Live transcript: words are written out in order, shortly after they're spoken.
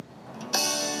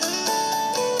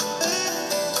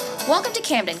Welcome to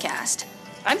Camden Cast.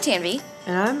 I'm Tanvi.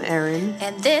 And I'm Erin.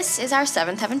 And this is our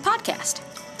Seventh Heaven podcast.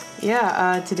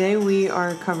 Today we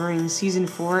are covering Season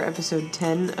 4, Episode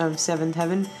 10 of Seventh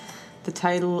Heaven, the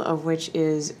title of which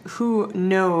is Who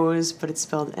Knows, but it's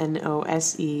spelled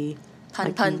N-O-S-E.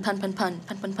 Pun, pun, pun, pun, pun,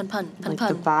 pun, pun, pun, pun, like pun.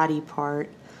 the body part.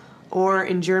 Or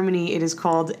in Germany it is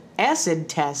called Acid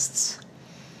Tests.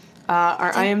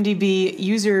 Our IMDb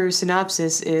user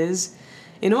synopsis is,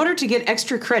 in order to get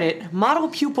extra credit, model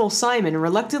pupil Simon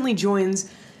reluctantly joins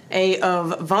a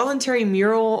voluntary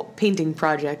mural painting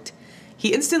project.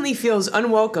 He instantly feels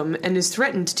unwelcome and is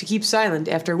threatened to keep silent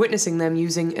after witnessing them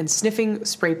using and sniffing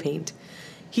spray paint.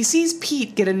 He sees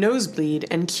Pete get a nosebleed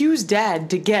and cues Dad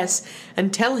to guess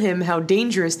and tell him how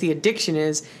dangerous the addiction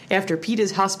is after Pete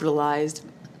is hospitalized.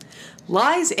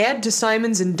 Lies add to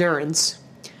Simon's endurance.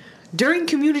 During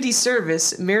community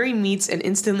service, Mary meets and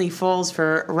instantly falls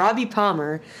for Robbie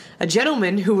Palmer, a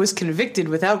gentleman who was convicted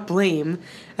without blame,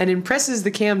 and impresses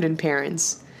the Camden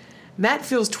parents. Matt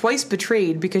feels twice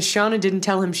betrayed because Shauna didn't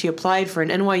tell him she applied for an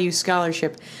NYU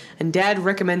scholarship, and Dad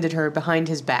recommended her behind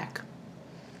his back.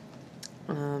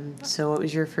 So what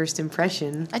was your first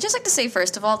impression? I'd just like to say,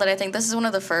 first of all, that I think this is one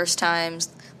of the first times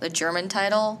the German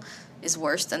title is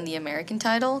worse than the American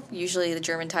title. Usually the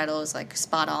German title is, like,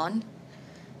 spot on.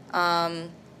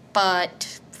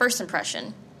 But first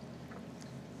impression.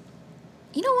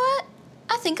 You know what?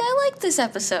 I think I like this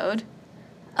episode.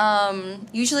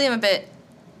 Usually I'm a bit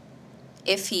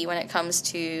iffy when it comes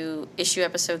to issue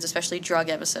episodes, especially drug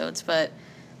episodes, but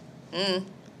it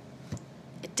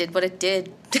did what it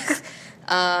did.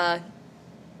 I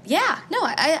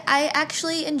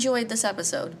actually enjoyed this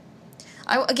episode.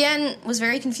 I, again, was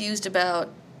very confused about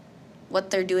what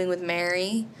they're doing with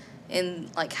Mary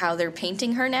and, like, how they're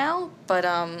painting her now, but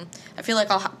I feel like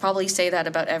I'll probably say that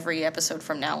about every episode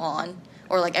from now on,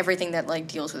 or, like, everything that, like,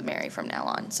 deals with Mary from now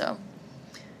on, so.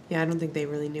 Yeah, I don't think they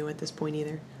really knew at this point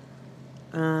either.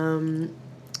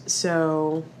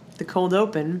 So, the cold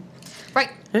open. Right.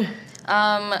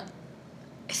 I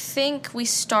think we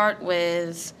start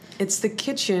with... It's the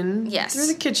kitchen. Yes. They're in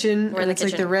the kitchen, We're in the it's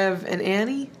kitchen. like the Rev and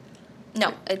Annie.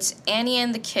 No, it's Annie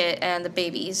and the kid and the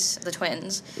babies, the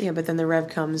twins. Yeah, but then the Rev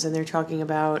comes and they're talking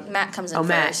about... Matt comes in first.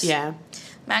 Matt, yeah.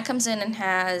 Matt comes in and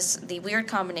has the weird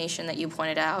combination that you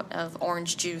pointed out of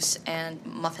orange juice and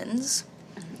muffins.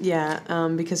 Yeah,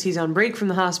 because he's on break from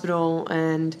the hospital,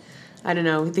 and I don't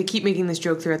know, they keep making this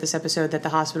joke throughout this episode that the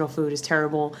hospital food is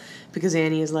terrible, because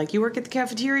Annie is like, you work at the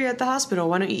cafeteria at the hospital,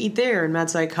 why don't you eat there? And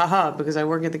Matt's like, haha, because I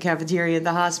work at the cafeteria at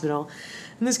the hospital.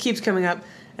 And this keeps coming up.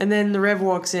 And then the Rev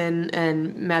walks in,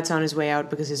 and Matt's on his way out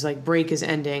because his, like, break is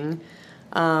ending.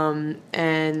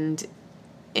 And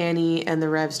Annie and the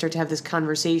Rev start to have this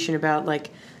conversation about, like,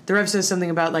 the Rev says something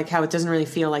about, like, how it doesn't really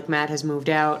feel like Matt has moved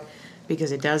out,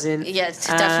 because it doesn't. Yeah, it's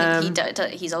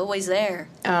definitely, he's always there.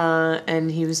 And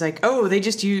he was like, oh, they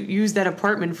just use that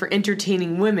apartment for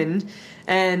entertaining women.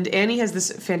 And Annie has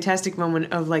this fantastic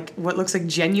moment of, like, what looks like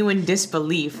genuine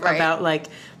disbelief about, like,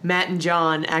 Matt and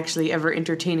John actually ever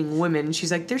entertaining women.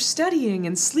 She's like, they're studying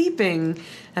and sleeping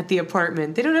at the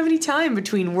apartment. They don't have any time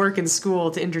between work and school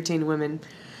to entertain women.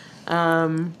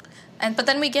 But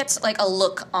then we get, like, a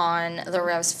look on the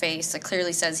Rev's face that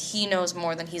clearly says he knows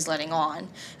more than he's letting on.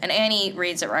 And Annie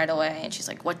reads it right away, and she's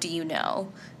like, what do you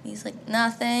know? And he's like,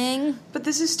 nothing. But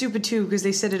this is stupid, too, because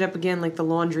they set it up again like the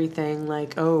laundry thing,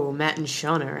 like, oh, Matt and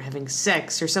Shauna are having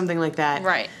sex or something like that.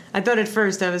 Right. I thought at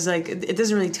first, I was like, it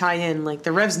doesn't really tie in. Like,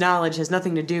 the Rev's knowledge has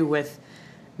nothing to do with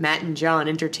Matt and John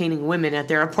entertaining women at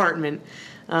their apartment,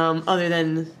 other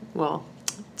than, well,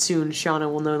 soon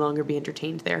Shauna will no longer be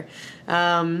entertained there.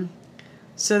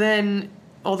 So then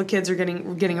all the kids are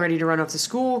getting ready to run off to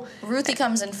school. Ruthie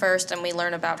comes in first, and we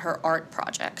learn about her art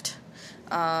project.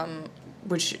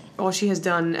 Which all she has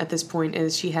done at this point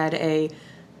is she had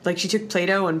she took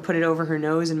Play-Doh and put it over her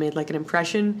nose and made, like, an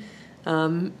impression.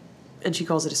 And she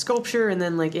calls it a sculpture. And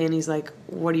then, like, Annie's like,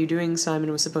 what are you doing?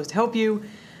 Simon was supposed to help you.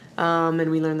 And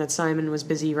we learn that Simon was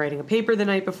busy writing a paper the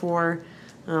night before,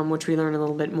 which we learn a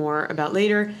little bit more about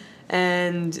later.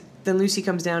 And then Lucy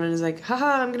comes down and is like,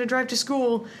 haha, I'm going to drive to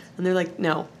school. And they're like,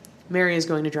 no, Mary is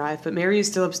going to drive. But Mary is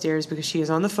still upstairs because she is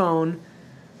on the phone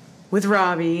with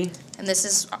Robbie. And this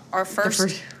is our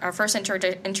first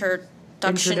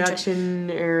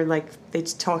introduction. Or, like, they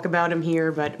talk about him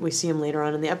here, but we see him later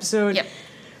on in the episode. Yep.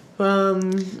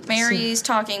 Mary's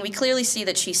talking. We clearly see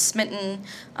that she's smitten.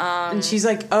 And she's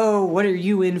like, oh, what are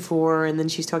you in for? And then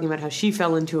she's talking about how she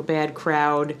fell into a bad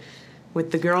crowd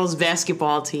with the girls'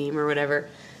 basketball team or whatever.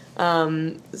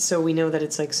 So we know that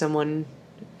it's, like, someone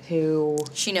who...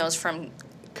 She knows from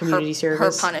community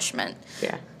service. Her punishment.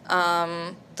 Yeah.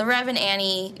 The Rev and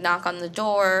Annie knock on the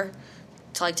door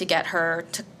to get her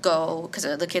to go because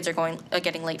the kids are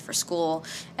getting late for school,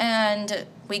 and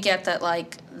we get that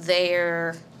like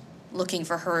they're looking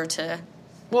for her to.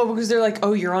 Well, because they're like,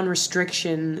 oh, you're on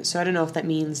restriction, so I don't know if that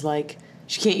means like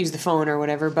she can't use the phone or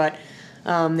whatever, but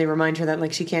they remind her that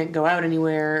like she can't go out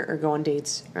anywhere or go on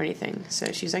dates or anything.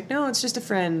 So she's like, no, it's just a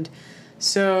friend.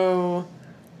 So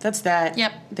that's that.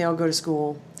 Yep. They all go to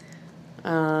school. So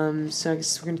I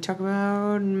guess we're going to talk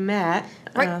about Matt.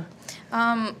 Right.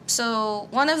 So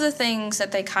one of the things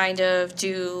that they kind of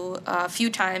do a few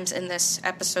times in this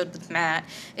episode with Matt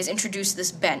is introduce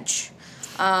this bench,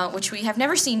 which we have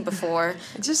never seen before.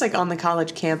 It's just like on the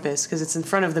college campus because it's in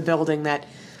front of the building that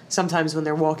sometimes when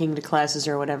they're walking to classes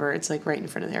or whatever, it's like right in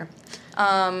front of there.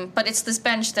 But it's this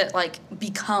bench that like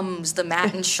becomes the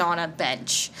Matt and Shauna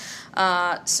bench.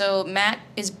 So Matt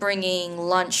is bringing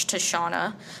lunch to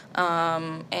Shauna,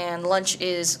 and lunch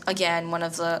is, again,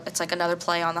 it's like another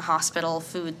play on the hospital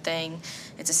food thing.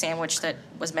 It's a sandwich that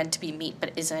was meant to be meat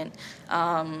but isn't.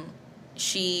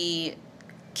 She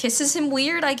kisses him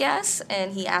weird, I guess,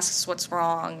 and he asks what's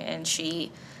wrong, and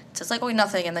she says like, oh,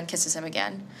 nothing, and then kisses him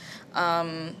again.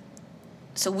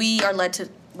 So we are led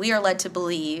to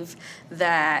believe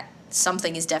that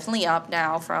something is definitely up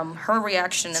now from her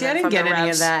reaction. See, and I then didn't from get any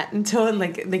Rev's. of that until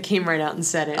like they came right out and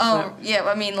said it. Oh, yeah,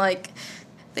 I mean, like,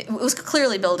 it was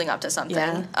clearly building up to something.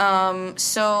 Yeah.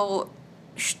 So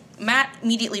Matt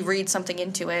immediately reads something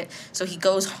into it, so he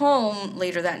goes home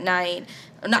later that night.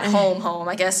 Not home,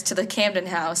 I guess, to the Camden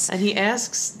house. And he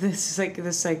asks this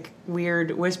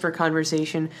weird whisper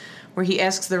conversation where he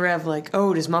asks the Rev, like,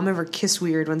 oh, does Mom ever kiss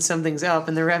weird when something's up?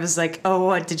 And the Rev is like, oh,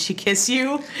 what, did she kiss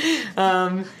you?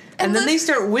 And then they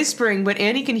start whispering, but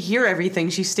Annie can hear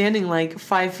everything. She's standing like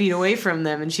 5 feet away from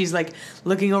them, and she's like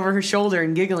looking over her shoulder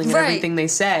and giggling at everything they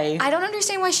say. I don't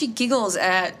understand why she giggles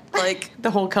at, like...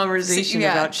 the whole conversation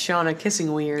about Shauna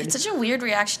kissing weird. It's such a weird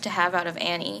reaction to have out of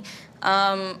Annie.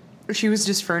 She was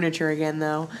just furniture again,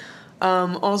 though.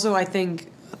 Also, I think,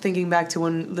 thinking back to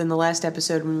in the last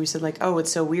episode when we said, like, oh,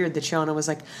 it's so weird that Shauna was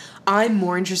like, I'm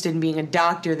more interested in being a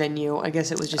doctor than you. I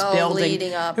guess it was just building.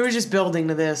 Leading up. It was just building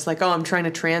to this. Like, oh, I'm trying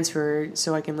to transfer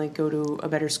so I can, like, go to a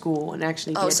better school and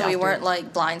actually be a doctor. So we weren't,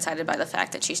 like, blindsided by the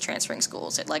fact that she's transferring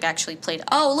schools. It, like, actually played,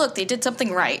 oh, look, they did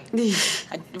something right.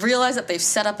 I realized that they've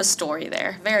set up a story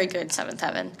there. Very good, Seventh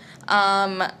Heaven.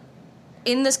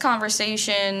 In this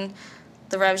conversation...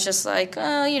 the Rev's just like,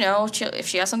 if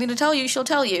she has something to tell you, she'll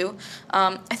tell you.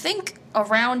 I think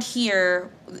around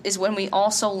here is when we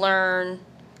also learn,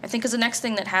 I think because the next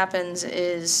thing that happens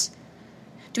is,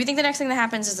 do we think the next thing that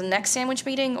happens is the next sandwich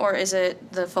meeting, or is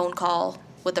it the phone call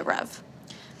with the Rev?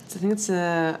 I think it's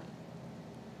the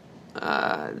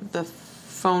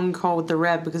phone call with the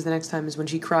Rev, because the next time is when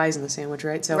she cries in the sandwich,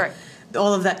 right? So right.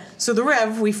 All of that. So the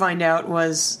Rev, we find out,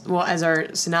 was, well, as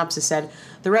our synopsis said,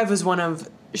 the Rev was one of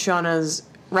Shauna's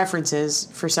references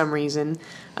for some reason,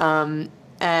 and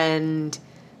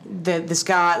this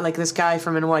guy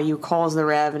from NYU calls the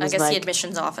Rev and I is guess like, the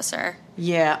admissions officer.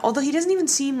 Yeah, although he doesn't even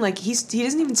seem like he's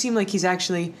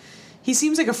actually, he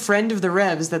seems like a friend of the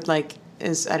Rev's that like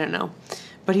is, I don't know,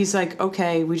 but he's like,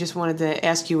 okay, we just wanted to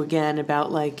ask you again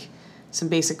about like some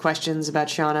basic questions about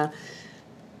Shauna.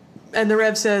 And the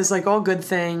Rev says, like, all good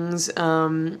things,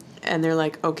 and they're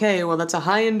like, okay, well, that's a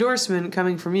high endorsement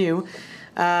coming from you.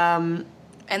 And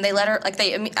they let her, like,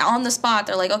 on the spot,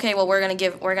 they're like, okay, well, we're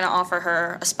gonna offer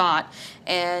her a spot.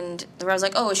 And the Rev's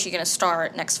like, oh, is she gonna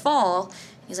start next fall?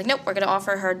 He's like, nope, we're gonna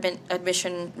offer her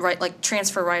admission, right, like,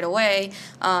 transfer right away,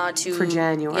 for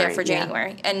January. Yeah, for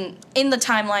January. Yeah. And in the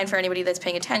timeline, for anybody that's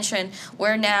paying attention,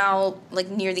 we're now, like,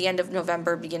 near the end of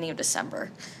November, beginning of December.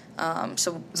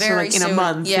 So very soon, in a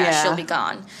month, yeah, she'll be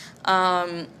gone.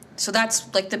 So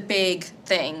that's, like, the big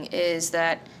thing is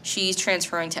that she's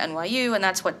transferring to NYU, and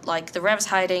that's what, like, the Rev's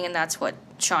hiding, and that's what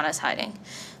Shauna's hiding.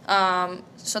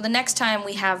 So the next time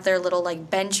we have their little, like,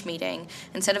 bench meeting,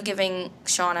 instead of giving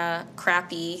Shauna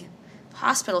crappy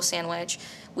hospital sandwich,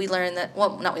 we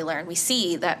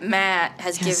see that Matt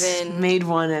has made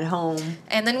one at home.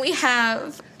 And then we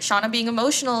have Shauna being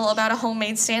emotional about a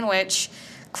homemade sandwich,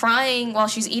 crying while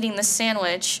she's eating the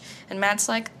sandwich, and Matt's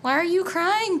like, why are you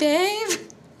crying, babe?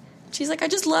 She's like, I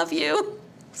just love you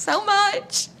so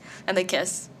much. And they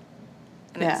kiss.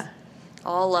 And it's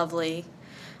all lovely.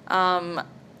 I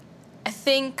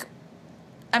think,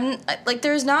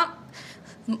 there's not,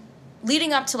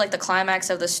 leading up to, like, the climax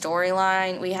of the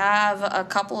storyline, we have a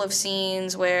couple of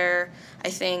scenes where I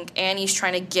think Annie's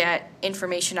trying to get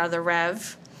information out of the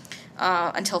Rev,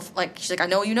 until, like, she's like, I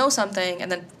know you know something, and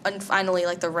then finally,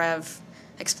 like, the Rev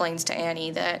explains to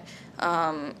Annie that,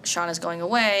 Shauna's going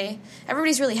away.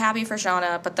 Everybody's really happy for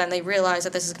Shauna, but then they realize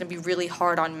that this is going to be really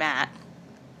hard on Matt.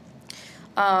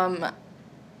 I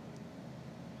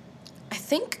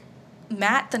think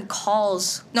Matt then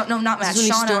calls... No, not Matt.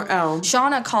 Shauna.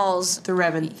 Shauna calls... The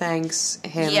Rev and thanks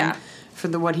him for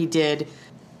what he did.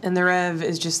 And the Rev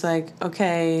is just like,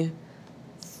 okay,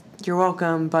 you're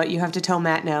welcome, but you have to tell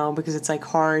Matt now because it's, like,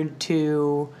 hard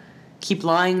to keep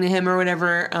lying to him or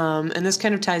whatever. And this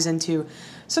kind of ties into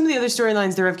some of the other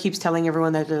storylines. The Rev keeps telling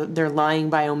everyone that they're lying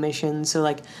by omission. So,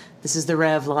 like, this is the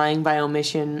Rev lying by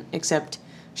omission, except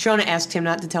Shauna asked him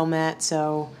not to tell Matt,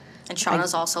 so... And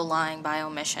Shauna's also lying by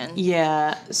omission.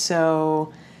 Yeah,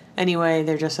 so anyway,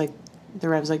 they're just, like, the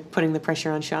Rev's, like, putting the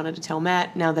pressure on Shauna to tell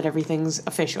Matt now that everything's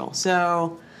official.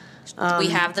 So... we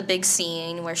have the big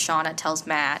scene where Shauna tells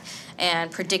Matt,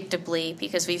 and predictably,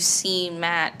 because we've seen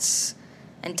Matt's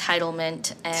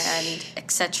entitlement and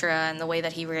etc. and the way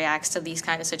that he reacts to these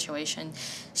kind of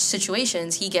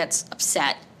situations, he gets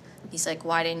upset. He's like,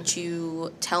 why didn't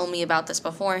you tell me about this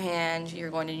beforehand?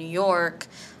 You're going to New York.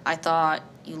 I thought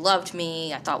you loved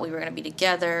me. I thought we were going to be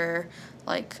together.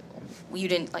 Like, you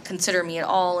didn't, like, consider me at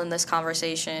all in this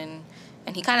conversation.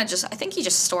 And he kind of I think he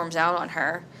just storms out on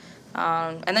her.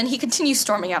 And then he continues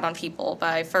storming out on people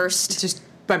just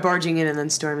by barging in and then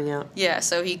storming out. Yeah,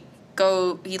 so he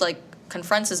like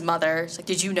confronts his mother. He's like,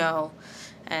 did you know?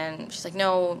 And she's like,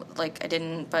 no, like, I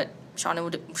didn't, but Shauna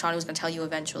was going to tell you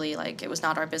eventually, like, it was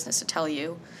not our business to tell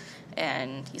you.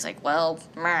 And he's like, well,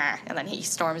 meh, and then he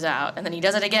storms out. And then he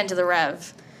does it again to the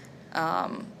Rev.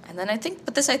 And then I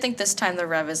think this time the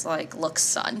Rev is like, look,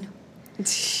 son.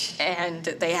 And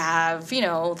they have,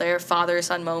 their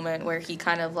father-son moment where he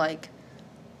kind of, like,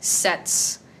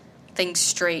 sets things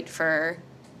straight for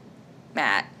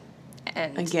Matt.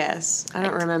 And I guess. I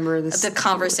don't remember this. The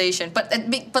conversation. But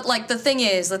like,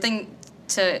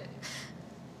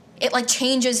 it, like,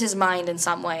 changes his mind in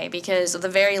some way, because the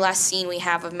very last scene we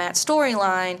have of Matt's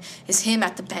storyline is him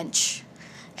at the bench.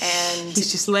 And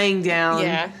he's just laying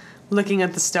down, looking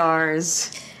at the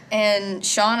stars. And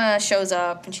Shauna shows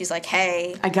up, and she's like,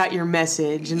 hey. I got your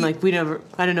message. And, like,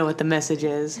 I don't know what the message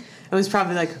is. It was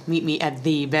probably like, meet me at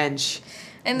the bench.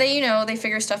 And they, they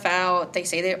figure stuff out. They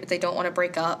say they don't want to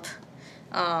break up.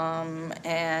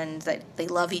 And that they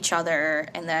love each other.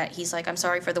 And that he's like, I'm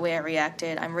sorry for the way I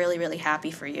reacted. I'm really, really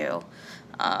happy for you.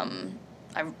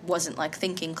 I wasn't, like,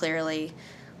 thinking clearly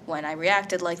when I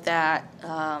reacted like that.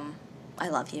 I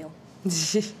love you.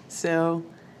 So...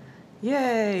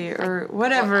 Yay, or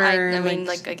whatever.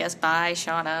 I guess bye,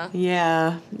 Shauna.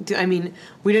 Yeah. I mean,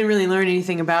 we didn't really learn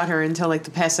anything about her until, like, the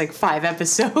past, like, 5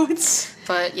 episodes.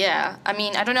 But, yeah. I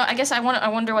mean, I don't know. I guess I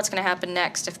wonder what's going to happen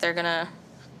next, if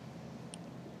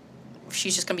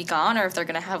she's just going to be gone, or if they're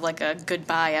going to have, like, a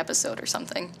goodbye episode or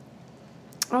something.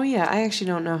 Oh, yeah. I actually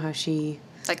don't know how she...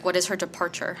 Like, what is her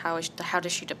departure? How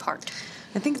does she depart?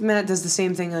 I think Matt does the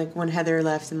same thing, like, when Heather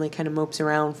left and, like, kind of mopes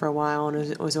around for a while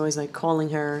and was always, like, calling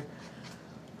her...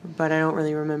 But I don't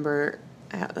really remember,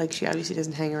 like, she obviously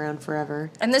doesn't hang around forever.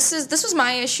 And this was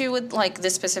my issue with, like,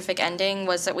 this specific ending,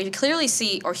 was that we clearly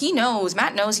see, or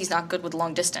Matt knows he's not good with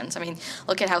long distance. I mean,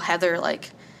 look at how Heather, like,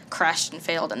 crashed and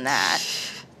failed in that.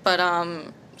 But,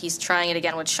 he's trying it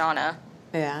again with Shauna.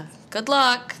 Yeah. Good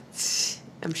luck.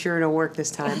 I'm sure it'll work this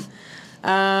time.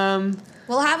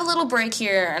 We'll have a little break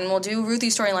here, and we'll do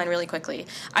Ruthie's storyline really quickly.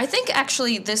 I think,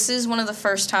 actually, this is one of the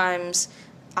first times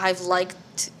I've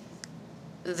liked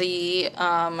the,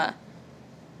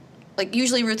 like,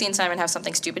 usually Ruthie and Simon have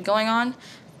something stupid going on,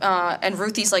 and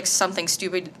Ruthie's, like, something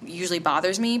stupid usually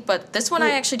bothers me, but this one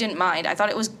I actually didn't mind. I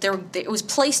thought it was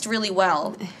placed really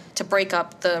well to break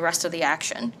up the rest of the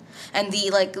action, and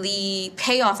the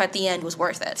payoff at the end was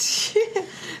worth it.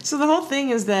 So the whole thing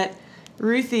is that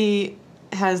Ruthie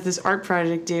has this art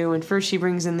project due, and first she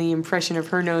brings in the impression of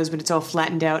her nose, but it's all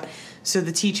flattened out, so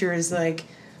the teacher is like,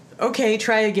 okay,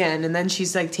 try again, and then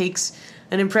she's like, takes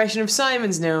an impression of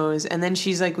Simon's nose, and then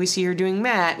she's like, we see her doing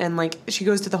Matt, and, like, she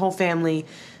goes to the whole family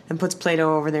and puts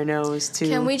Play-Doh over their nose, too.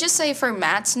 Can we just say, for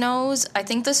Matt's nose, I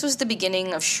think this was the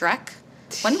beginning of Shrek.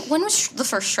 When was the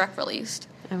first Shrek released?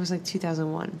 It was, like,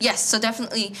 2001. Yes, so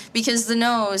definitely, because the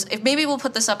nose, maybe we'll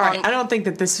put this up on... I don't think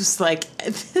that this was, like...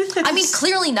 I mean,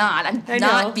 clearly not. I'm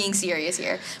not being serious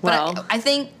here. But well. I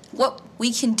think what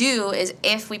we can do is,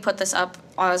 if we put this up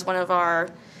as one of our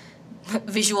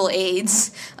visual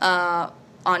aids,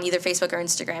 on either Facebook or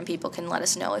Instagram, people can let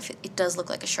us know if it does look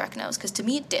like a Shrek nose, because to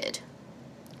me it did.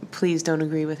 Please don't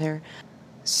agree with her.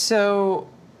 So,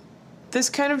 this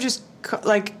kind of just,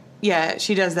 like, yeah,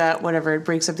 she does that, whatever, it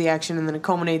breaks up the action, and then it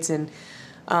culminates in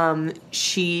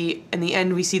she, in the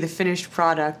end, we see the finished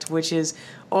product, which is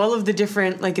all of the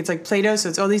different, like, it's like Play-Doh, so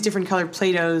it's all these different colored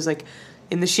Play-Dohs, like,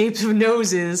 in the shapes of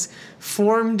noses,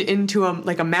 formed into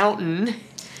a mountain.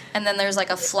 And then there's, like,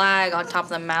 a flag on top of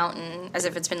the mountain, as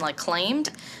if it's been, like,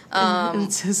 claimed. And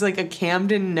it says, like, a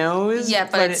Camden nose. Yeah,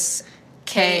 but it's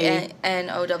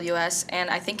Knows, and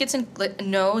I think it's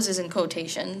nose is in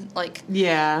quotation, like,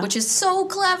 yeah, which is so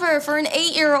clever for an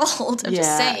 8-year-old. I'm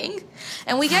just saying.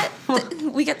 And we get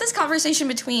we get this conversation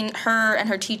between her and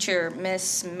her teacher,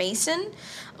 Miss Mason,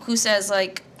 who says,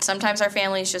 like, sometimes our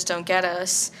families just don't get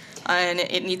us, and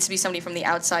it needs to be somebody from the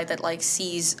outside that, like,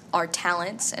 sees our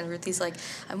talents. And Ruthie's like,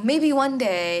 maybe one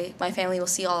day my family will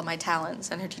see all of my talents.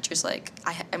 And her teacher's like,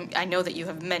 I know that you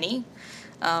have many.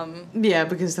 Yeah,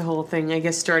 because the whole thing, I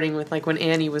guess, starting with, like, when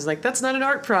Annie was like, that's not an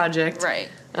art project. Right.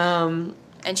 And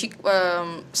she,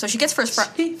 so she gets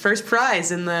first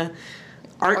prize in the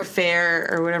art fair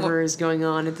or whatever is going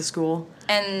on at the school.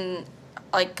 And,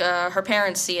 like, her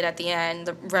parents see it at the end,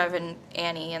 the Rev and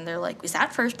Annie, and they're like, is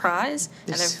that first prize?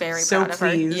 And they're very so proud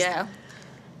pleased. of her.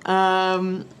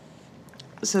 Yeah.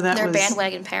 So that they're was...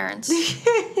 bandwagon parents.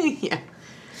 Yeah.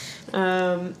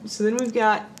 So then we've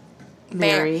got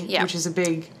Mary, yeah. which is a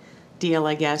big deal,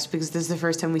 I guess, because this is the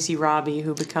first time we see Robbie,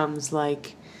 who becomes,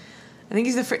 like, I think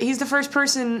he's the first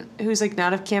person who's, like,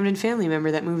 not a Camden family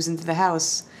member that moves into the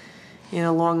house in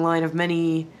a long line of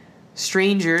many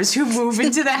strangers who move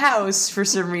into the house for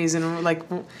some reason. Like,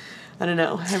 I don't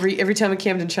know. Every time a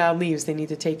Camden child leaves, they need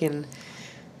to take in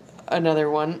another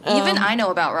one. Even I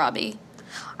know about Robbie.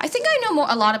 I think I know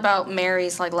a lot about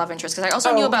Mary's, like, love interest, because I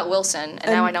also knew about Wilson,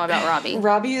 and now I know about Robbie.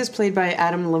 Robbie is played by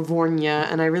Adam Lavorgna,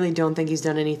 and I really don't think he's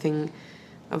done anything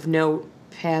of note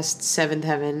past Seventh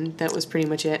Heaven. That was pretty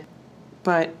much it.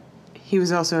 But he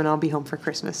was also in I'll Be Home for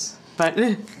Christmas.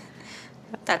 But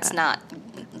that's not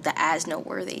as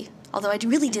noteworthy. Although I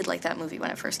really did like that movie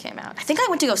when it first came out. I think I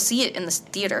went to go see it in the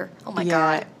theater. Oh, my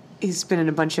God. He's been in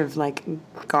a bunch of, like,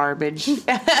 garbage.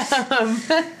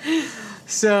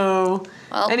 So,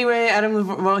 anyway,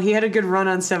 he had a good run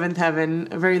on Seventh Heaven,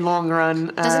 a very long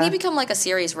run. Doesn't he become, like, a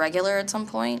series regular at some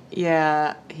point?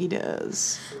 Yeah, he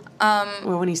does.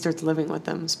 When he starts living with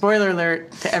them. Spoiler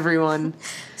alert to everyone.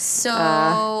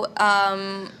 So,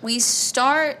 we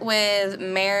start with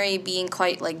Mary being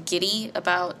quite, like, giddy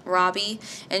about Robbie,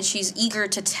 and she's eager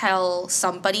to tell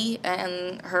somebody,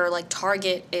 and her, like,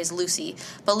 target is Lucy.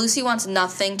 But Lucy wants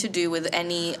nothing to do with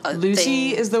any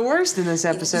Lucy is the worst in this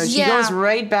episode. Yeah. She goes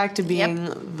right back to being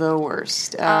the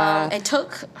worst. It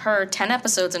took her 10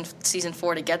 episodes in season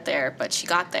 4 to get there, but she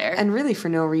got there. And really for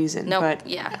no reason. No, but,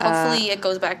 hopefully it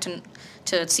goes back to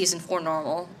season 4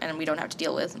 normal, and we don't have to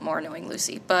deal with more annoying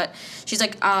Lucy. But she's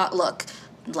like, look,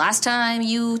 last time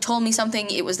you told me something,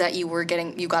 it was that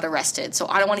you got arrested, so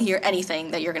I don't want to hear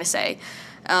anything that you're going to say.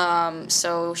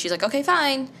 So she's like, okay,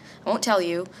 fine, I won't tell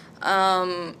you.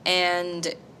 And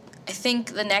I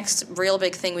think the next real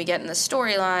big thing we get in the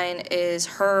storyline is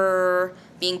her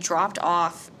being dropped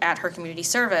off at her community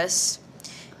service,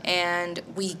 and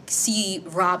we see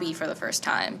Robbie for the first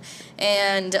time.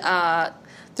 And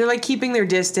they're, like, keeping their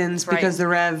distance because the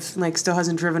Rev, like, still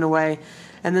hasn't driven away.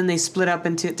 And then they split up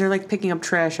they're, like, picking up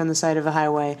trash on the side of a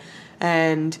highway.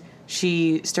 And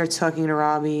she starts talking to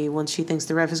Robbie once she thinks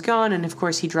the Rev is gone. And, of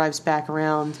course, he drives back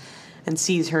around and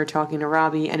sees her talking to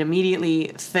Robbie and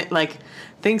immediately,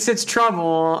 thinks it's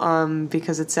trouble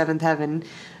because it's Seventh Heaven.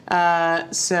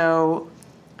 So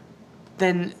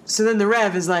then the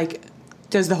Rev is, like,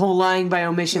 does the whole lying by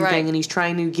omission thing. And he's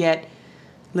trying to get...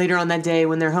 Later on that day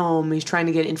when they're home, he's trying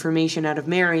to get information out of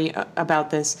Mary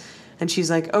about this. And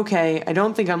she's like, okay, I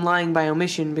don't think I'm lying by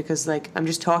omission because, like, I'm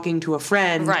just talking to a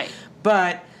friend. Right.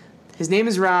 But his name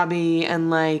is Robbie, and,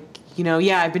 like, you know,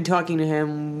 yeah, I've been talking to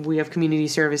him. We have community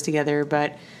service together,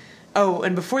 but... Oh,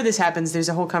 and before this happens, there's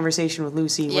a whole conversation with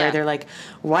Lucy where they're like,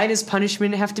 why does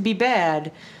punishment have to be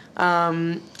bad?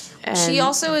 And she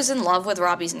also is in love with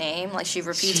Robbie's name. Like, she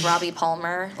repeats Robbie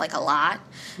Palmer, like, a lot.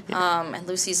 And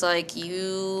Lucy's like,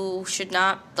 you should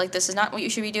not, like, this is not what you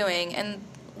should be doing. And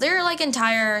they're, like, we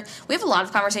have a lot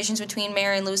of conversations between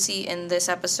Mary and Lucy in this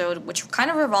episode, which kind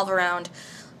of revolve around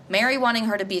Mary wanting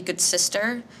her to be a good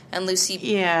sister, and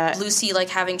Lucy, like,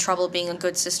 having trouble being a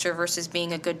good sister versus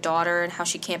being a good daughter, and how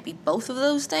she can't be both of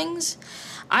those things.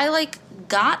 I, like,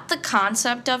 got the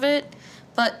concept of it,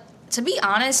 but... To be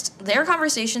honest, their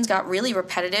conversations got really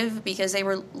repetitive because they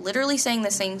were literally saying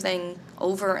the same thing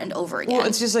over and over again. Well,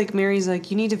 it's just like Mary's like,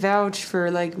 you need to vouch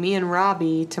for, like, me and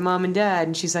Robbie to Mom and Dad.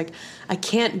 And she's like, I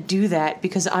can't do that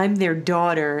because I'm their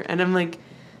daughter. And I'm like,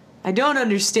 I don't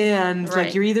understand. Right.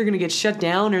 Like, you're either going to get shut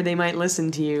down or they might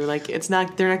listen to you. Like, they're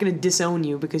not going to disown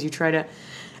you because you try to...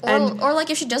 Or like,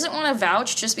 if she doesn't want to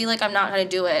vouch, just be like, I'm not going to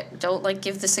do it. Don't, like,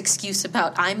 give this excuse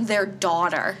about, I'm their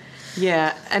daughter.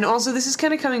 Yeah, and also this is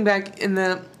kind of coming back in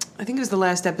the, I think it was the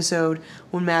last episode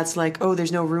when Matt's like, oh,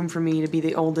 there's no room for me to be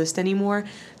the oldest anymore.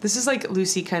 This is like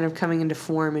Lucy kind of coming into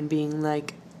form and being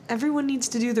like, everyone needs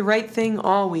to do the right thing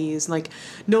always. Like,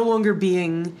 no longer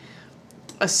being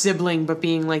a sibling, but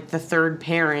being like the third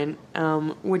parent,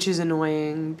 which is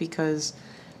annoying because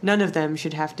none of them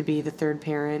should have to be the third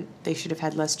parent. They should have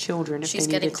had less children if they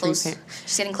needed three parents.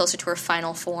 She's getting closer to her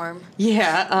final form.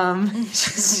 Yeah,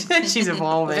 she's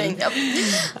evolving.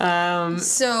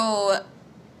 So,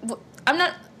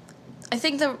 I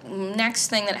think the next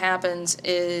thing that happens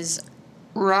is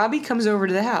Robbie comes over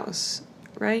to the house,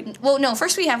 right? Well, no,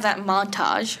 first we have that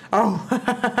montage.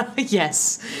 Oh,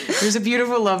 yes. There's a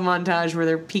beautiful love montage where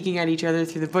they're peeking at each other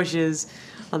through the bushes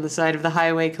on the side of the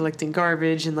highway collecting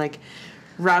garbage, and, like,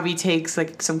 Robbie takes,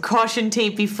 like, some caution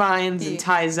tape he finds and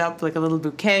ties up, like, a little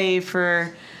bouquet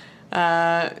for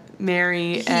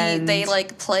Mary. They,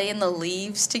 like, play in the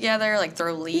leaves together, like,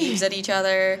 throw leaves at each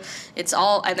other. It's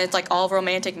all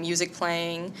romantic music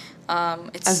playing.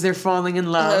 As they're falling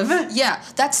in love. Yeah,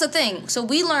 that's the thing. So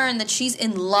we learn that she's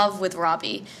in love with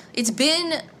Robbie. It's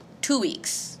been 2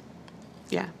 weeks.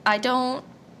 Yeah. I don't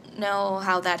know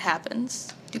how that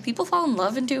happens. Do people fall in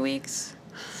love in 2 weeks?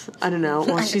 I don't know.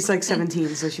 Well, she's like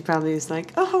 17, so she probably is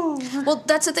like, oh. Well,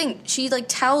 that's the thing. She, like,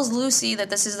 tells Lucy that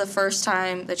this is the first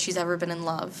time that she's ever been in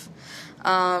love.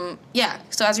 Yeah,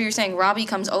 so as we were saying, Robbie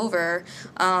comes over,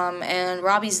 and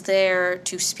Robbie's there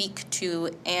to speak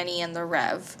to Annie and the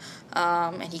Rev.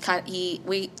 And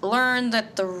we learn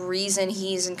that the reason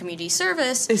he's in community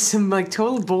service is some, like,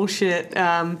 total bullshit.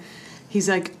 He's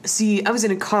like, see, I was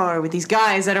in a car with these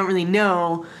guys I don't really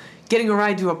know, getting a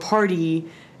ride to a party,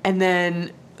 and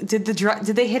then did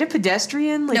they hit a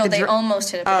pedestrian? Like, no, they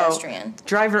almost hit a pedestrian.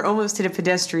 Driver almost hit a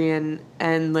pedestrian,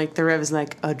 and, like, the Rev is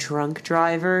like, a drunk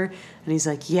driver? And he's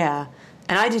like, yeah.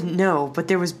 And I didn't know, but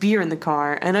there was beer in the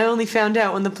car, and I only found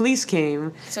out when the police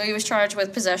came. So he was charged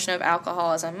with possession of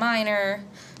alcohol as a minor,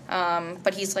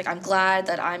 but he's like, I'm glad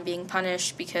that I'm being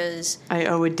punished because I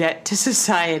owe a debt to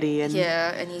society. And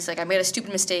yeah, and he's like, I made a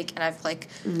stupid mistake, and I've, like...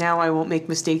 Now I won't make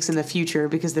mistakes in the future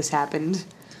because this happened.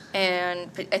 And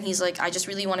he's like, I just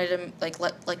really wanted to,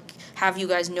 like, have you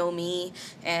guys know me,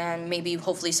 and maybe,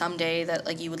 hopefully, someday that,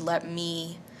 like, you would let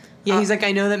me... Yeah, he's like,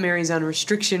 I know that Mary's on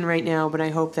restriction right now, but I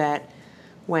hope that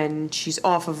when she's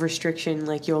off of restriction,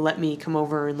 like, you'll let me come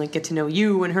over and, like, get to know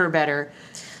you and her better.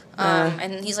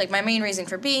 And he's like, my main reason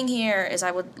for being here is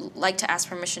I would like to ask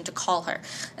permission to call her.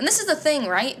 And this is the thing,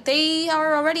 right? They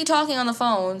are already talking on the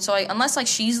phone, so unless, like,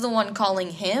 she's the one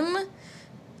calling him,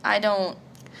 I don't...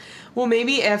 Well,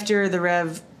 maybe after the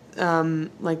Rev,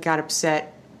 like, got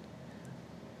upset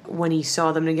when he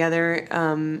saw them together,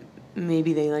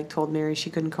 maybe they, like, told Mary she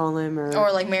couldn't call him, or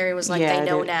like, Mary was like, yeah, they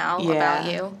know now about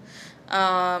you.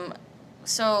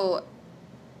 So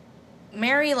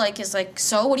Mary, like, is like,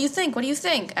 so what do you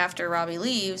think after Robbie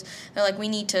leaves? They're like, we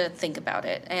need to think about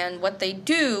it. And what they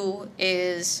do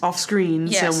is off screen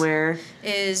somewhere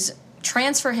is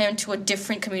transfer him to a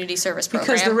different community service program.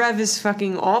 Because the Rev is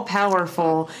fucking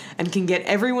all-powerful and can get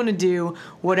everyone to do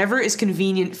whatever is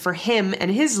convenient for him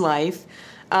and his life,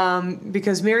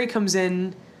 because Mary comes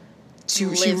in she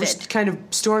kind of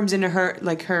storms into her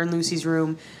and Lucy's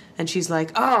room, and she's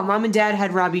like, oh, Mom and Dad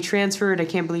had Robbie transferred, I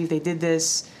can't believe they did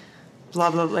this,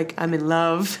 blah, blah, like, I'm in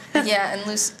love. Yeah, and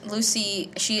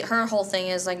Lucy, her whole thing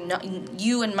is, like, no,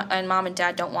 you and Mom and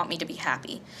Dad don't want me to be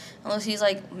happy. And Lucy's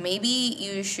like, maybe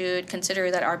you should consider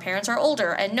that our parents are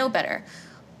older and know better,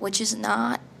 which is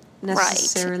not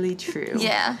necessarily true.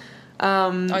 Yeah.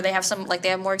 Or they have they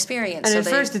have more experience. And so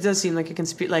at first it does seem like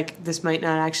like this might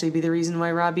not actually be the reason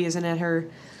why Robbie isn't at her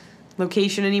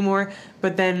location anymore.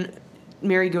 But then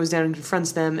Mary goes down and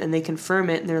confronts them, and they confirm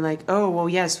it, and they're like, oh, well,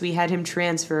 yes, we had him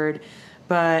transferred,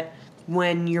 but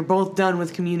when you're both done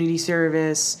with community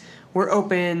service, we're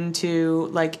open to,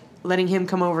 like, letting him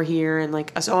come over here and,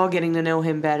 like, us all getting to know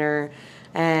him better,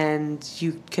 and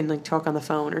you can, like, talk on the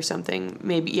phone or something.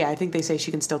 Maybe, yeah, I think they say she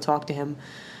can still talk to him.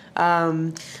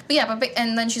 And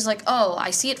then she's like, oh, I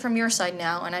see it from your side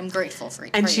now, and I'm grateful for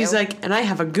you. And she's like, and I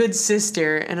have a good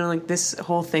sister, and I'm like, this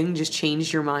whole thing just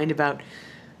changed your mind about,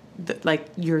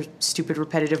 your stupid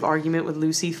repetitive argument with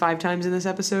Lucy 5 times in this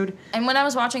episode. And when I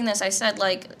was watching this, I said,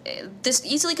 like, this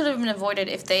easily could have been avoided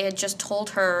if they had just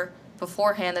told her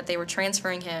beforehand that they were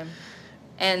transferring him,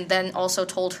 and then also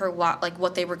told her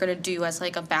what they were going to do as,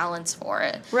 like, a balance for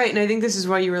it. Right, and I think this is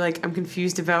why you were like, I'm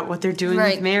confused about what they're doing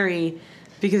with Mary,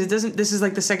 because this is,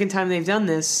 like, the second time they've done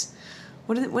this.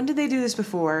 When did they do this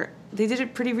before? They did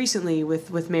it pretty recently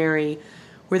with Mary,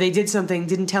 where they did something,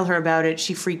 didn't tell her about it.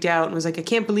 She freaked out and was like, I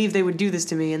can't believe they would do this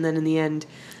to me. And then in the end,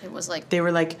 it was like, they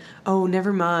were like, oh,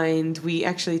 never mind. We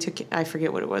actually took, I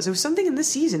forget what it was. It was something in this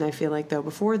season, I feel like, though,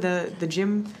 before the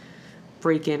gym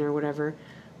break-in or whatever.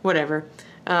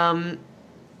 And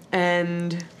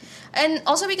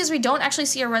also because we don't actually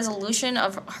see a resolution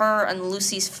of her and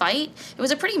Lucy's fight. It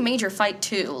was a pretty major fight,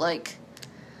 too. Like,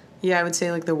 yeah, I would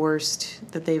say, like, the worst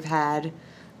that they've had.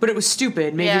 But it was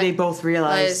stupid. Maybe they both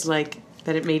realized, like,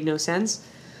 that it made no sense.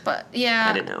 But, yeah.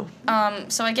 I don't know.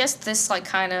 So I guess this, like,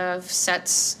 kind of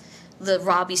sets the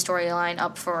Robbie storyline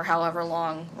up for however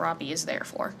long Robbie is there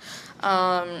for.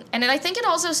 And I think it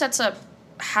also sets up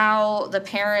how the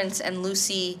parents and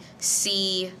Lucy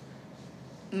see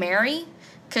Mary.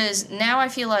 Because now I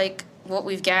feel like what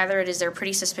we've gathered is they're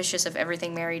pretty suspicious of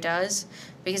everything Mary does.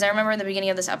 Because I remember in the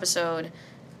beginning of this episode,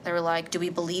 they were like, do we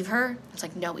believe her? It's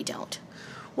like, no, we don't.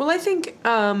 Well, I think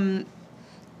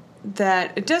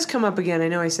that it does come up again. I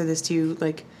know I said this to you,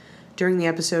 like, during the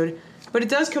episode. But it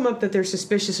does come up that they're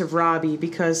suspicious of Robbie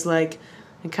because, like,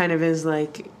 it kind of is,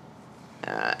 like,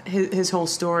 his whole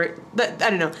story. But,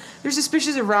 I don't know. They're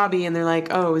suspicious of Robbie, and they're like,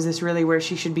 oh, is this really where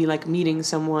she should be, like, meeting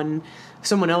someone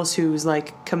else who's,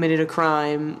 like, committed a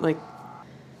crime? Like,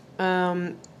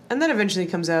 and that eventually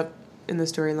comes up in the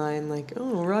storyline, like,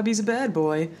 oh, Robbie's a bad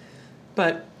boy.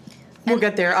 But we'll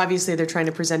get there. Obviously, they're trying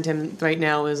to present him right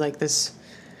now as, like, this,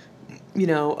 you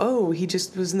know, oh, he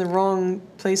just was in the wrong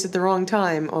place at the wrong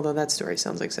time. Although that story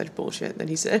sounds like such bullshit that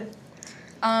he said.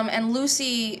 And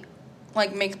Lucy,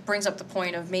 like, brings up the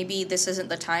point of maybe this isn't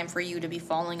the time for you to be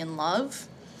falling in love.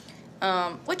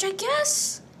 Which I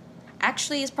guess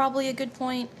actually is probably a good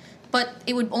point. But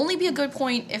it would only be a good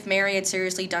point if Mary had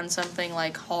seriously done something,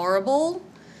 like, horrible.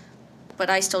 But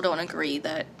I still don't agree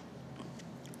that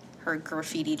her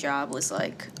graffiti job was,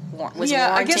 like, warranting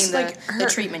the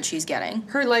treatment she's getting.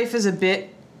 Her life is a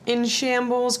bit in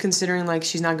shambles, considering, like,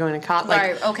 she's not going to college. Like,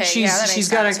 right, okay, she's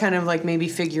got to kind of, like, maybe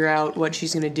figure out what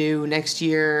she's going to do next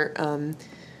year,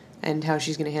 and how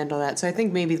she's going to handle that. So I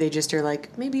think maybe they just are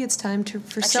like, maybe it's time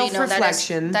for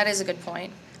self-reflection. No, that is a good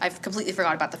point. I've completely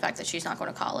forgot about the fact that she's not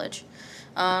going to college.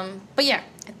 But yeah,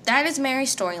 that is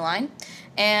Mary's storyline.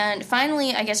 And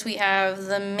finally, I guess we have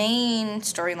the main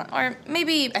storyline, or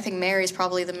maybe I think Mary's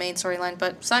probably the main storyline,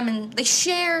 but Simon, they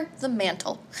share the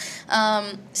mantle.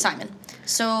 Simon.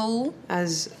 So,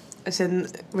 as I said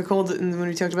when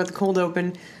we talked about the cold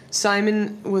open,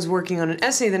 Simon was working on an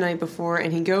essay the night before,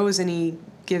 and he goes and he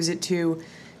gives it to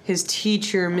his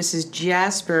teacher, Mrs.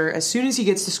 Jasper. As soon as he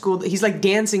gets to school, he's like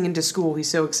dancing into school. He's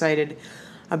so excited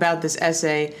about this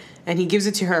essay. And he gives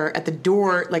it to her at the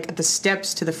door, like at the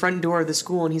steps to the front door of the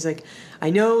school. And he's like, I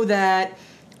know that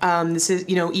this is,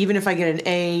 you know, even if I get an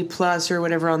A plus or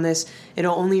whatever on this,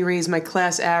 it'll only raise my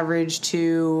class average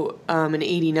to an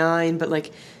 89. But,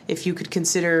 like, if you could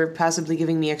consider possibly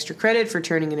giving me extra credit for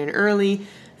turning it in early.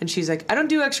 And she's like, I don't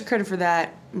do extra credit for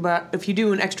that. But if you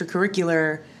do an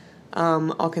extracurricular,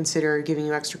 I'll consider giving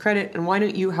you extra credit. And why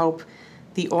don't you help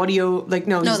the audio, like,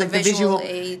 no, he's the like the visual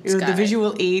aids the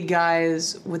visual aid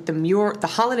guys with the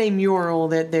holiday mural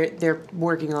that they're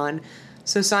working on.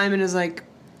 So Simon is like,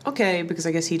 okay, because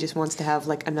I guess he just wants to have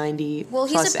like a 90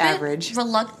 plus average. He's a bit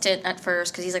reluctant at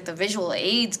first because he's like the visual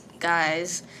aids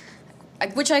guys,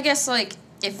 which I guess, like,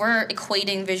 if we're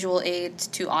equating visual aids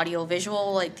to audio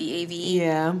visual, like the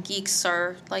AV geeks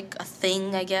are like a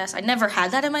thing, I guess. I never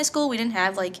had that in my school. We didn't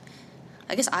have, like,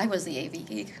 I guess I was the AV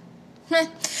geek.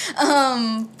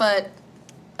 But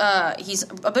he's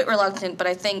a bit reluctant, but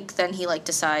I think then he, like,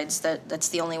 decides that that's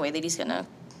the only way that he's gonna,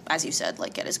 as you said,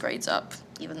 like, get his grades up,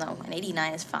 even though an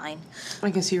 89 is fine. I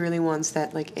guess he really wants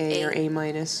that, like, A or A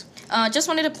minus. Just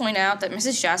wanted to point out that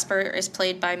Mrs. Jasper is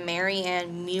played by Mary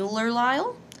Ann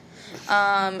Mueller-Lyle,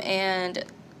 and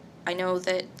I know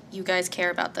that you guys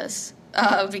care about this.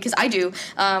 Because I do.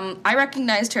 I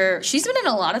recognized her. She's been in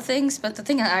a lot of things, but the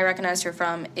thing I recognized her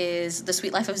from is The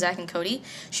Sweet Life of Zack and Cody.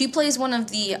 She plays one of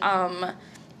the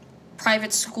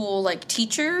private school, like,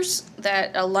 teachers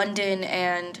that London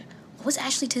and... What was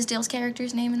Ashley Tisdale's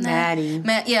character's name in that? Maddie.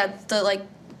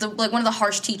 One of the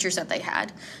harsh teachers that they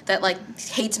had that, like,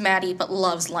 hates Maddie but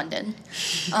loves London.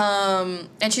 And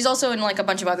she's also in, like, a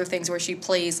bunch of other things where she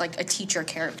plays, like, a teacher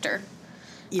character.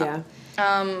 Yeah.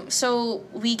 So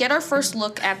we get our first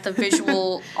look at the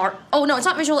visual art. Oh, no, it's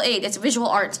not visual aid. It's visual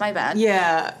arts. My bad.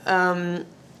 Yeah.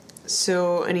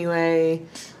 So anyway,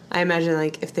 I imagine,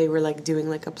 like, if they were, like, doing,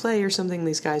 like, a play or something,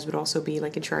 these guys would also be,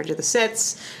 like, in charge of the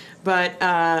sets. But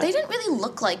they didn't really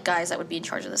look like guys that would be in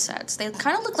charge of the sets. They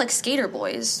kind of look like skater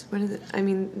boys. I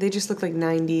mean, they just look like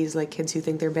 90s, like, kids who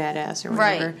think they're badass or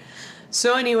whatever. Right.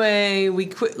 So anyway, we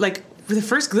quit, like, the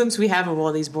first glimpse we have of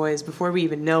all these boys before we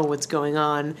even know what's going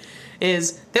on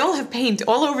is they all have paint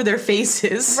all over their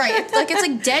faces. Right, like it's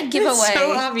a dead giveaway. It's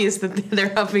so obvious that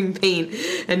they're huffing paint,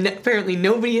 and apparently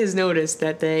nobody has noticed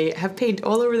that they have paint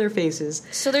all over their faces.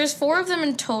 So there's 4 of them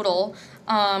in total,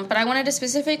 but I wanted to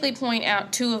specifically point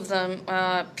out 2 of them,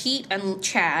 Pete and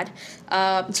Chad.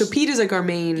 So Pete is like our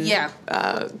main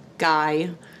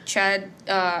guy. Chad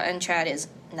is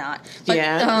not. But,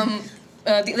 Yeah.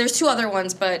 There's 2 other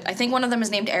ones, but I think one of them is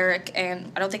named Eric,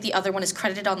 and I don't think the other one is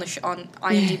credited on on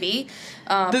IMDb.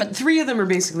 But 3 of them are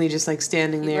basically just like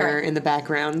standing there in the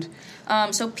background.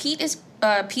 So Pete is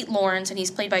Pete Lawrence, and he's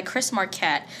played by Chris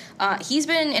Marquette. He's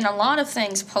been in a lot of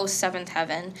things post Seventh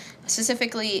Heaven,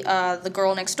 specifically The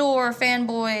Girl Next Door,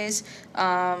 Fanboys.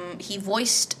 He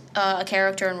voiced a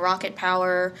character in Rocket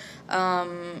Power,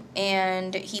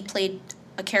 and he played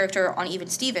a character on Even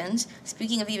Stevens.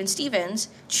 Speaking of Even Stevens,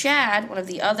 Chad, one of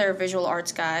the other visual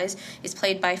arts guys, is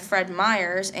played by Fred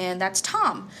Myers, and that's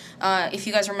Tom. If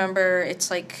you guys remember,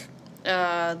 it's like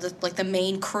the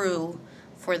main crew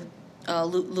for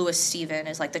Louis Steven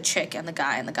is like the chick and the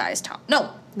guy is Tom.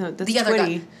 No, that's the other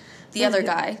Twitty. guy. The other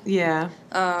guy Yeah.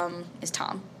 is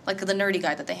Tom, like the nerdy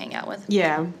guy that they hang out with.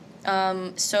 Yeah.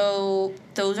 So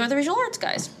those are the visual arts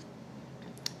guys.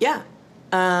 Yeah.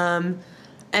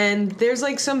 And there's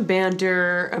like some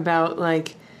banter about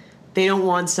like they don't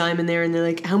want Simon there, and they're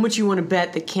like, how much you want to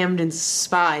bet that Camden's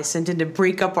spy sent in to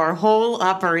break up our whole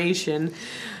operation?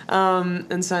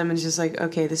 And Simon's just like,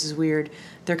 okay, this is weird.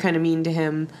 They're kind of mean to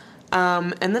him.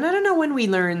 And then I don't know when we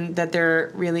learn that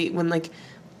they're really,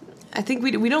 I think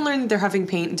we don't learn that they're huffing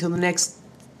paint until the next,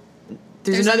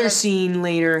 there's another scene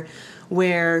later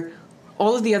where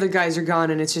all of the other guys are gone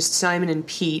and it's just Simon and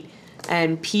Pete.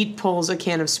 And Pete pulls a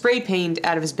can of spray paint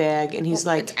out of his bag, and he's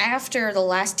like... It's after the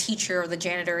last teacher or the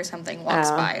janitor or something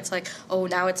walks by. It's like, oh,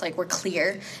 now it's like we're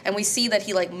clear. And we see that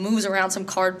he like moves around some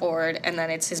cardboard, and then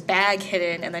it's his bag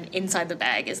hidden, and then inside the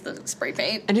bag is the spray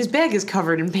paint. And his bag is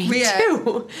covered in paint,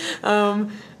 too.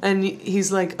 And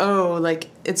he's like, oh, like,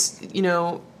 it's,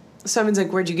 Simon's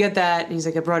like, where'd you get that? And he's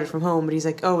like, I brought it from home. But he's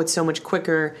like, oh, it's so much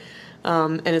quicker.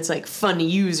 And it's like fun to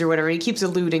use or whatever. He keeps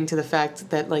alluding to the fact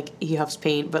that like he huffs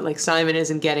paint, but like Simon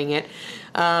isn't getting it.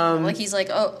 Like he's like,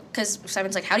 oh, because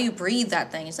Simon's like, how do you breathe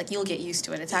that thing? He's like, you'll get used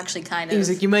to it. It's actually kind of. He's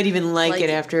like, you might even like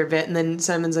it after a bit. And then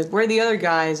Simon's like, where are the other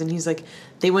guys? And he's like,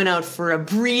 they went out for a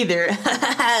breather.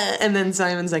 And then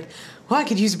Simon's like, well, I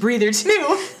could use a breather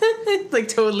too. Like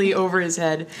totally over his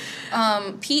head.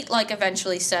 Pete like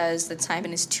eventually says that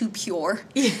Simon is too pure.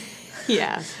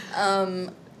 Yeah.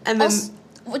 And then. Also,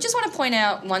 I just want to point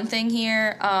out one thing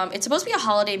here. It's supposed to be a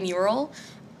holiday mural,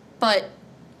 but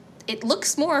it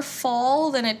looks more fall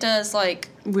than it does, like...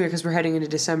 Weird, because we're heading into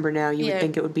December now. You would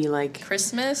think it would be, like...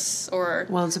 Christmas, or...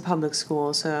 Well, it's a public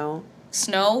school, so...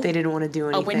 Snow? They didn't want to do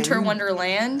anything. A winter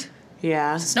wonderland?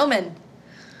 Yeah. Snowmen.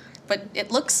 But it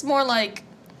looks more like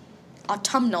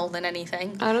autumnal than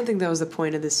anything. I don't think that was the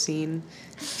point of this scene.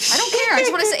 I don't care. I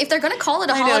just want to say, if they're going to call it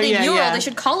a holiday mural, they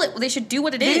should call it. They should do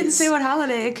what it is. They didn't say what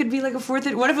holiday. It could be like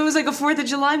what if it was like a 4th of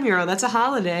July mural? That's a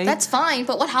holiday. That's fine,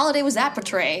 but what holiday was that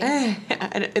portray?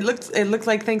 It looked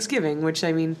like Thanksgiving, which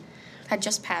I mean had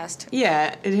just passed.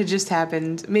 Yeah, it had just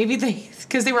happened. Maybe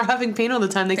because they were huffing paint all the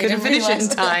time, they couldn't finish it in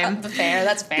time. Fair,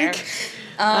 that's fair.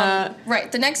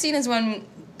 Right. The next scene is when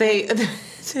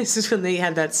This is when they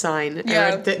had that sign.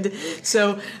 Yeah.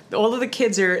 So all of the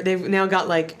kids they've now got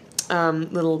like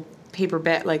little paper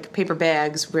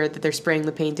bags where that they're spraying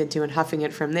the paint into and huffing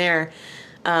it from there.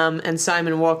 And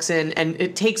Simon walks in, and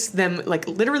it takes them like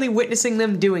literally witnessing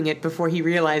them doing it before he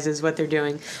realizes what they're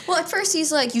doing. Well, at first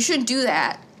he's like, "You shouldn't do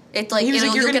that." It's like, he was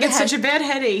like, "You're gonna get such a bad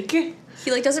headache."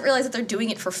 He like doesn't realize that they're doing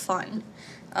it for fun.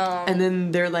 And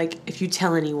then they're like, "If you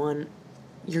tell anyone,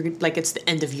 you're like it's the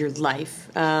end of your life."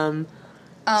 And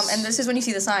this is when you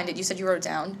see the sign that you said you wrote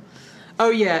down. Oh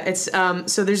yeah, it's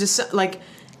so there's like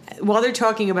while they're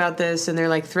talking about this and they're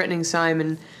like threatening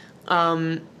Simon,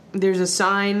 there's a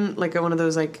sign like one of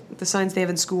those like the signs they have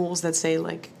in schools that say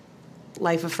like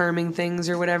life affirming things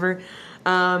or whatever,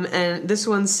 and this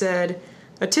one said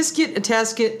a tisket, a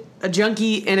tasket, a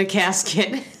junkie, and a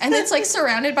casket. And it's like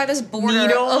surrounded by this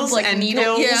border of like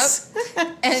needles. Yep.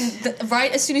 And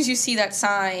right as soon as you see that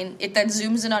sign, it then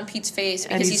zooms in on Pete's face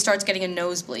because he starts getting a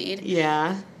nosebleed.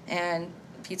 Yeah. And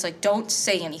Pete's like, "Don't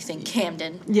say anything,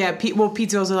 Camden." Yeah,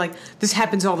 Pete's also like, "This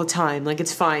happens all the time. Like,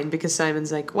 it's fine." Because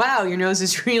Simon's like, "Wow, your nose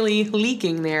is really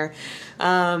leaking there."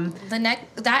 That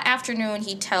afternoon,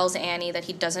 he tells Annie that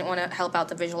he doesn't want to help out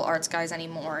the visual arts guys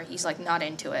anymore. He's like not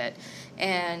into it,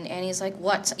 and Annie's like,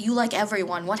 "What? You like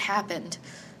everyone? What happened?"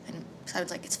 And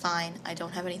Simon's like, "It's fine. I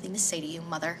don't have anything to say to you,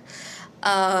 Mother."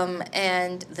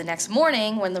 And the next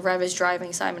morning, when the Rev is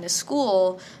driving Simon to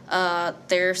school,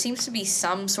 there seems to be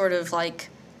some sort of like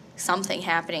something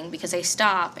happening because they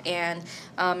stop, and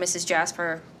Mrs.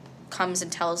 Jasper comes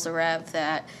and tells the Rev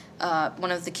that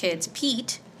one of the kids,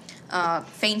 Pete,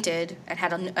 fainted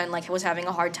and was having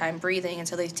a hard time breathing, and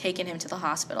so they've taken him to the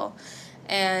hospital.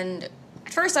 And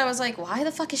at first I was like, why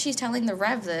the fuck is she telling the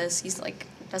Rev this? He's like,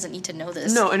 doesn't need to know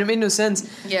this. No, and it made no sense.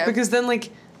 Yeah. Because then,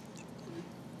 like,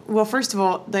 well, first of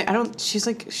all, she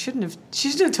shouldn't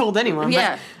have told anyone.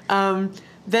 Yeah. But,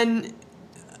 then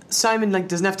Simon, like,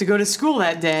 doesn't have to go to school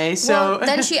that day, so... Well,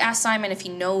 then she asked Simon if he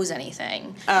knows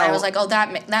anything. Oh. And I was like,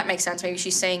 that makes sense. Maybe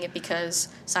she's saying it because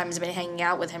Simon's been hanging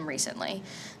out with him recently.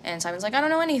 And Simon's like, I don't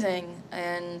know anything.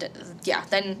 And, yeah,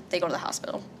 then they go to the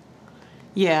hospital.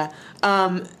 Yeah.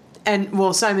 And,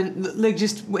 well, Simon, like,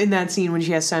 just in that scene when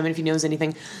she asked Simon if he knows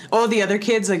anything, all the other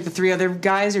kids, like, the 3 other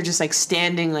guys are just, like,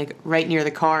 standing, like, right near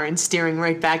the car and staring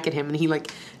right back at him. And he,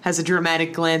 like, has a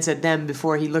dramatic glance at them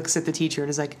before he looks at the teacher and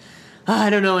is like,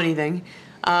 I don't know anything.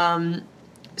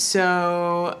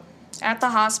 So... At the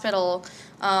hospital,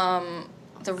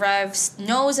 the Rev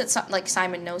knows that, like,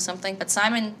 Simon knows something, but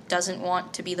Simon doesn't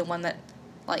want to be the one that,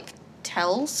 like,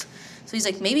 tells. So he's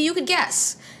like, maybe you could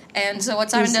guess. And so what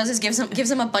Simon does is gives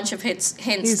him a bunch of hints.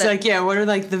 He's like, yeah, what are,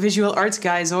 like, the visual arts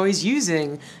guys always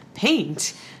using?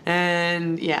 Paint.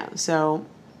 And, yeah, so...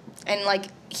 And, like,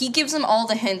 he gives them all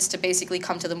the hints to basically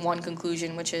come to the one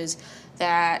conclusion, which is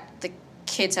that the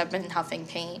kids have been huffing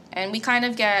paint. And we kind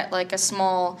of get, like, a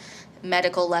small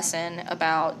medical lesson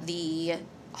about the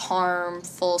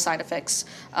harmful side effects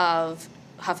of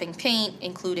huffing paint,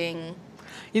 including...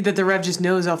 Yeah, that the Rev just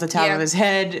knows off the top of his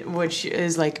head, which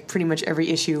is, like, pretty much every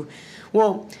issue.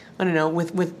 Well, I don't know,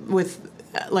 with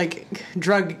like,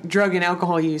 drug and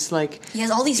alcohol use, like... He has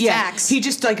all these facts. He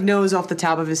just, like, knows off the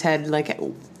top of his head, like,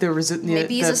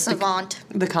 maybe he's a savant.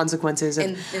 The consequences.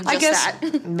 In just I guess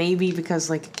that. maybe because,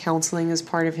 like, counseling is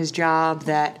part of his job,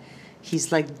 that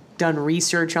he's, like, done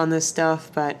research on this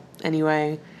stuff, but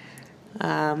anyway...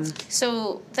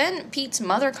 So then Pete's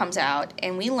mother comes out,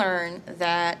 and we learn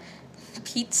that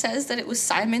Pete says that it was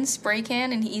Simon's spray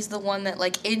can, and he's the one that,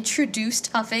 like,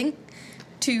 introduced huffing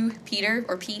to Peter,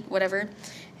 or Pete, whatever.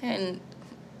 And,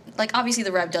 like, obviously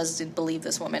the Rev doesn't believe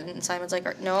this woman, and Simon's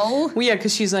like, no. Well, yeah,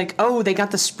 because she's like, oh, they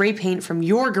got the spray paint from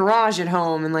your garage at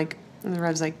home, and, like, and the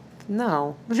Rev's like,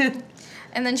 no.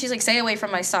 And then she's like, stay away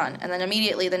from my son. And then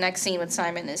immediately the next scene with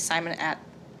Simon is Simon at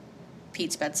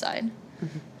Pete's bedside.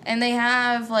 Mm-hmm. And they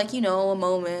have, like, you know, a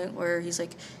moment where he's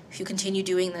like, if you continue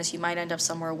doing this, you might end up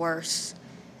somewhere worse.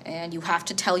 And you have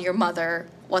to tell your mother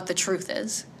what the truth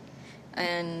is.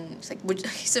 And it's like,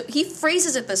 so he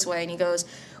phrases it this way, and he goes,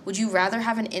 would you rather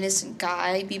have an innocent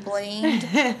guy be blamed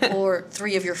or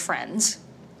 3 of your friends?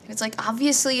 And it's like,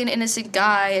 obviously an innocent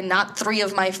guy and not 3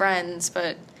 of my friends,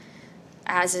 but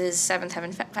as is Seventh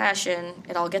Heaven fashion,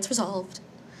 it all gets resolved.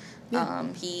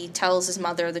 Yeah. He tells his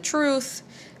mother the truth.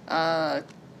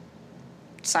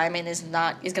 Simon is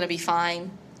going to be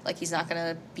fine. Like, he's not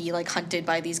going to be, like, hunted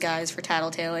by these guys for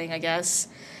tattletaling, I guess.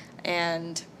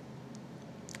 And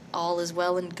all is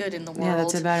well and good in the world. Yeah,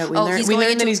 that's about it. We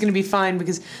learn that he's going to be fine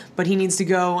but he needs to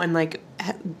go and, like,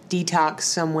 detox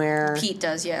somewhere. Pete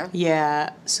does, yeah.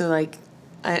 Yeah, so, like,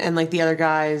 and, like, the other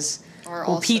guys...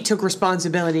 Pete took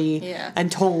responsibility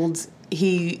and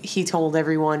he told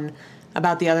everyone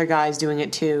about the other guys doing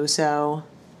it too, so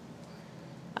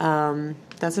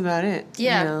that's about it.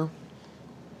 Yeah. You know?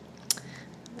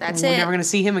 That's We're never going to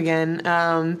see him again.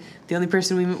 The only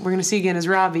person we're going to see again is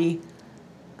Robbie.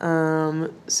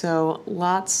 So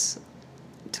lots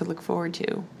to look forward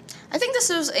to. I think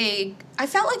I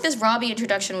felt like this Robbie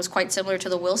introduction was quite similar to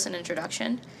the Wilson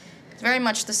introduction. It's very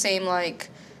much the same, like...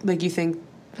 Like, you think...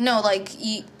 No, like,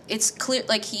 it's clear,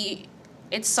 like,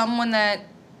 it's someone that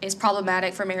is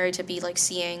problematic for Mary to be, like,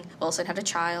 seeing. Wilson had a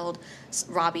child.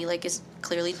 Robbie, like, is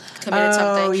clearly committed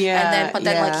something. Yeah, But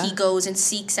then, like, he goes and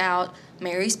seeks out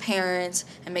Mary's parents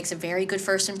and makes a very good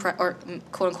first impression, or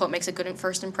quote-unquote makes a good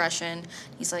first impression.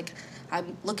 He's like,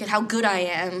 look at how good I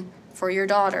am for your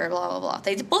daughter, blah, blah, blah.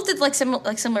 They both did, like,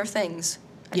 similar things,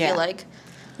 I feel like.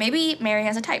 Maybe Mary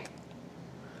has a type.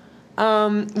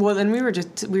 Well, then we were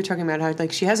talking about how,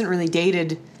 like, she hasn't really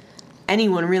dated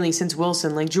anyone really since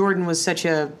Wilson. Like, Jordan was such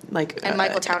a, like... And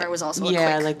Michael Towner was also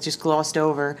like, just glossed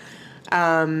over.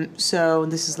 So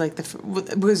this is, like,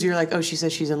 because you're like, oh, she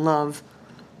says she's in love.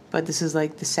 But this is,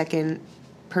 like, the second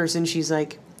person she's,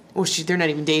 like... Well, they're not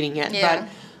even dating yet. Yeah.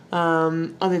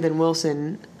 But, other than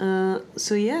Wilson.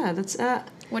 So, yeah, that's...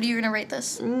 What are you going to rate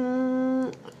this?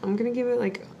 I'm going to give it,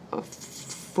 like, a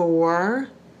 4...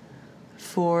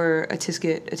 for a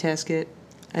Tisket.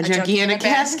 A junkie in a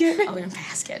casket? Oh, in a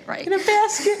basket, right. In a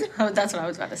basket. Oh, that's what I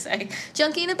was about to say.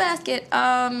 Junkie in a basket.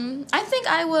 I think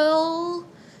I will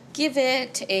give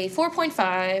it a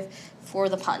 4.5 for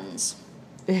the puns.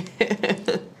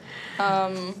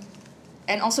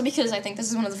 And also because I think this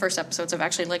is one of the first episodes I've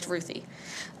actually liked Ruthie,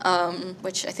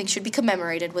 which I think should be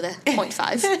commemorated with a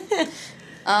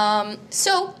 0.5.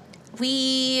 So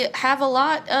we have a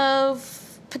lot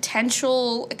of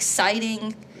potential,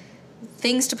 exciting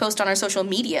things to post on our social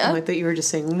media. Oh, I thought you were just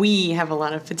saying we have a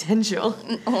lot of potential.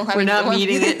 Well, We're not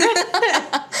meeting it.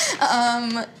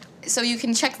 So you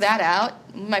can check that out.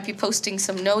 We might be posting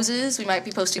some noses. We might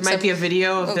be posting It might be a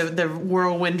video of the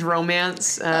whirlwind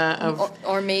romance of...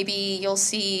 Or maybe you'll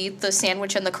see the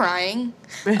sandwich and the crying.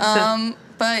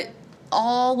 But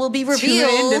all will be revealed.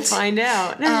 Tune in to find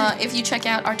out. If you check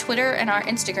out our Twitter and our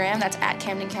Instagram, that's at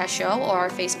CamdenCast Show, or our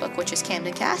Facebook, which is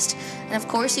CamdenCast. And of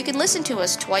course, you can listen to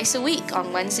us twice a week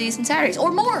on Wednesdays and Saturdays,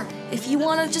 or more, if you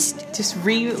want to just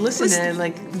re-listen to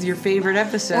like your favorite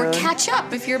episode, or catch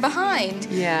up if you're behind.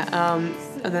 Yeah.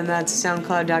 And then that's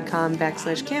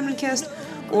SoundCloud.com/CamdenCast,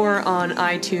 or on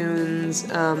iTunes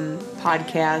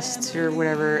podcasts or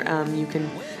whatever. You can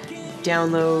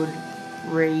download,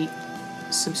 rate,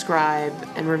 subscribe,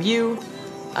 and review.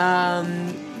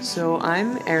 So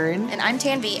I'm Aaron. And I'm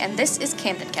Tanvi, and this is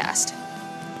CamdenCast.